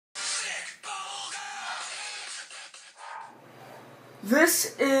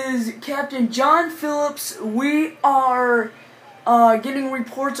This is Captain John Phillips. We are getting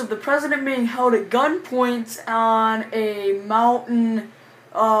reports of the president being held at gunpoint on a mountain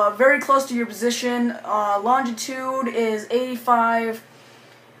very close to your position. Longitude is 85,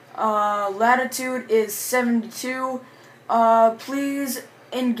 latitude is 72. Please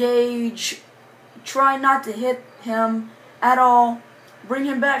engage. Try not to hit him at all. Bring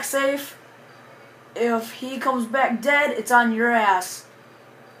him back safe. If he comes back dead, it's on your ass.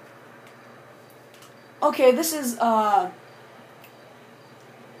 Okay, this is a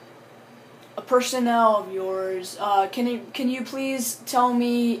personnel of yours. Can you please tell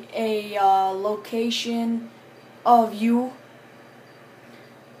me a location of you?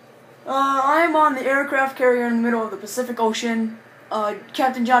 I'm on the aircraft carrier in the middle of the Pacific Ocean.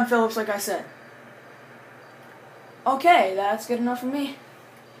 Captain John Phillips, like I said. Okay, that's good enough for me.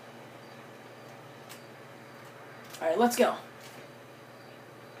 Alright, let's go.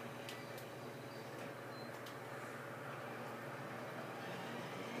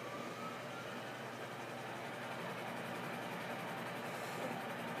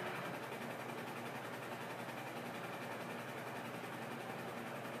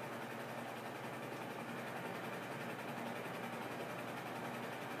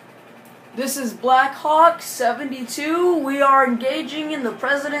 This is Black Hawk 72. We are engaging in the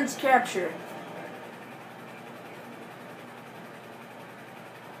president's capture.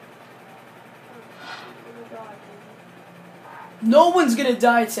 No one's gonna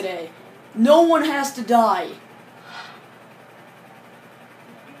die today. No one has to die.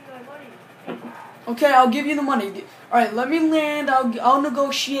 Okay, I'll give you the money. Alright, let me land. I'll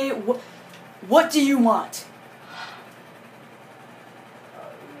negotiate. What do you want?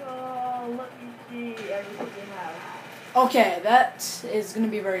 Let me see everything you have. Okay, that is gonna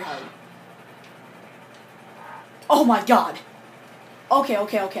be very hard. Oh my god.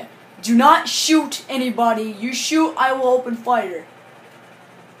 Okay. Do not shoot anybody. You shoot, I will open fire.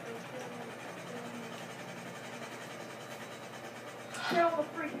 Get on the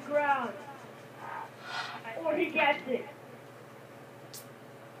freaking ground. Or he gets it.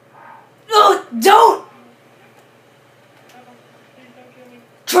 No, don't!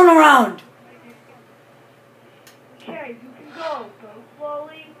 Turn around! Okay, you can go. Go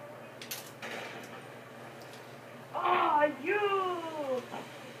slowly. Ah, you!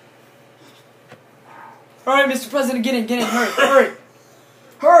 Alright, Mr. President, get in, hurry.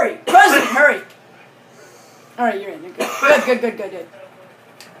 Hurry! President, hurry! Alright, you're in, you're good. Good.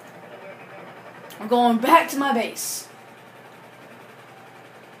 I'm going back to my base.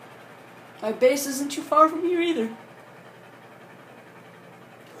 My base isn't too far from here either.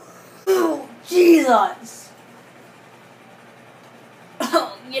 Oh, Jesus!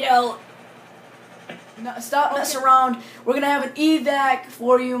 No, stop messing around. We're gonna have an evac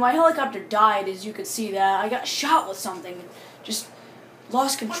for you. My helicopter died, as you could see that. I got shot with something. Just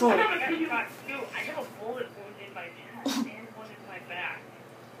lost control. I have a bullet wound in my chest and one in my back.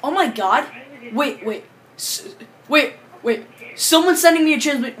 Oh my god. Wait. Someone's sending me a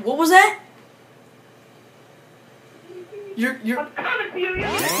transmit. What was that? You're I'm coming for you.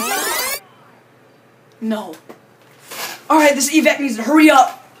 No. Alright, this evac needs to hurry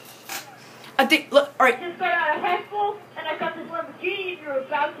up. I think, look, alright. I just got out of headphones and I got this Lamborghini and you're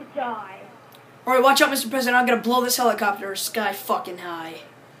about to die. Alright, watch out, Mr. President. I'm gonna blow this helicopter sky fucking high.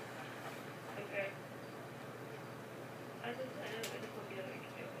 Okay.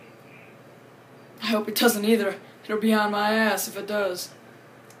 I hope it doesn't either. It'll be on my ass if it does.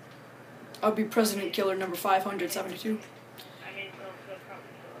 I'll be President Killer number 572.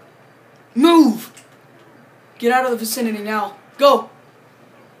 Move! Get out of the vicinity now. Go!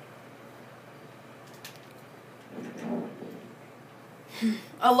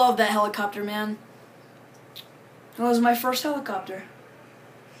 I love that helicopter, man. That was my first helicopter.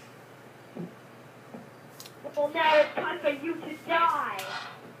 Well, now it's time for you to die.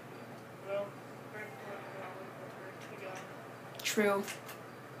 True.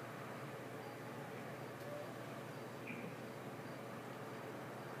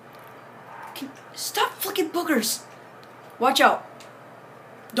 Stop flicking boogers! Watch out.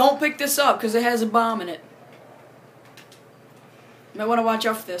 Don't pick this up because it has a bomb in it. You might want to watch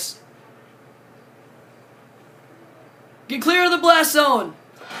out for this. Get clear of the blast zone!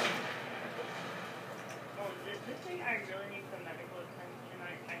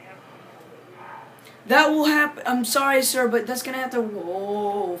 That will happen. I'm sorry, sir, but that's gonna have to.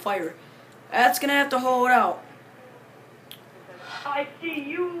 Whoa, fire. That's gonna have to hold out. I see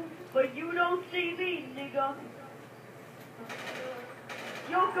you, but you don't see me, nigga.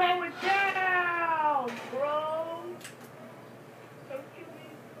 You're going down, bro.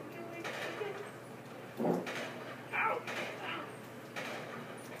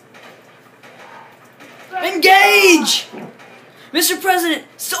 Engage! Mr. President,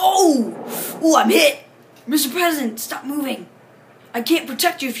 ooh, I'm hit! Mr. President, stop moving. I can't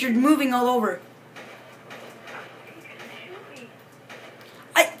protect you if you're moving all over.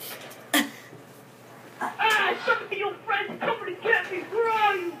 Some of your friends coming to get me. Where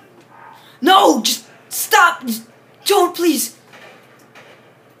are you? No, just stop. Just don't, please.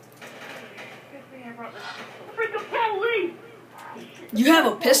 Freaking police! You have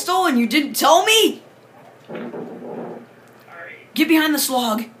a pistol and you didn't tell me? Get behind the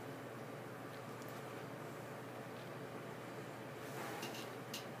slog.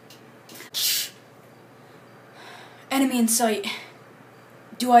 Enemy in sight.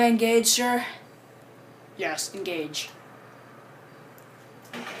 Do I engage, sir? Yes, engage.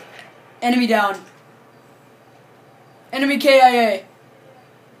 Enemy down. Enemy KIA.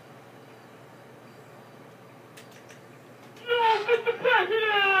 No, Mr.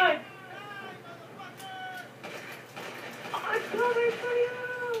 President! I'm coming for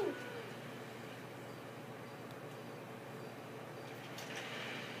you!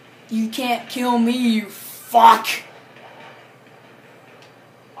 You can't kill me, you fuck!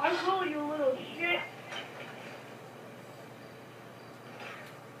 I will, you little shit!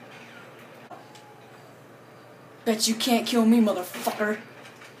 Bet you can't kill me, motherfucker.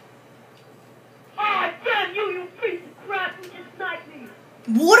 Ah, damn you, you piece of crap! You just sniped me!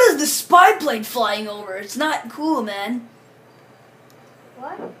 What is the spy plane flying over? It's not cool, man.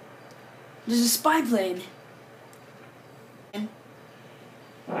 What? There's a spy plane.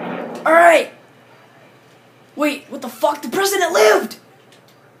 Alright! Wait, what the fuck? The president lived!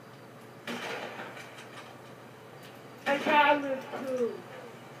 And I live too.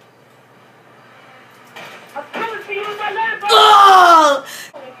 I'm coming for you in my lab! Oh!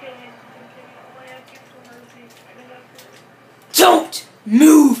 Don't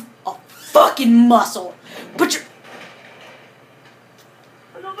move a fucking muscle! Put your...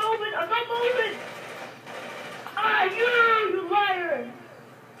 I'm not moving! I'm not moving! Ah, you liar!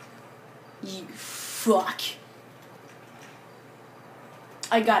 You fuck.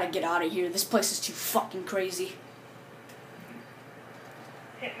 I gotta get out of here. This place is too fucking crazy.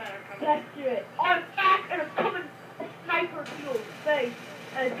 That's it. I'm back and I'm coming a sniper to your face.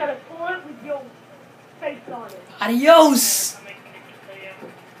 And it's got a bullet with your face on it. Adios!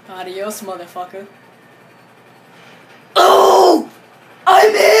 Adios, motherfucker.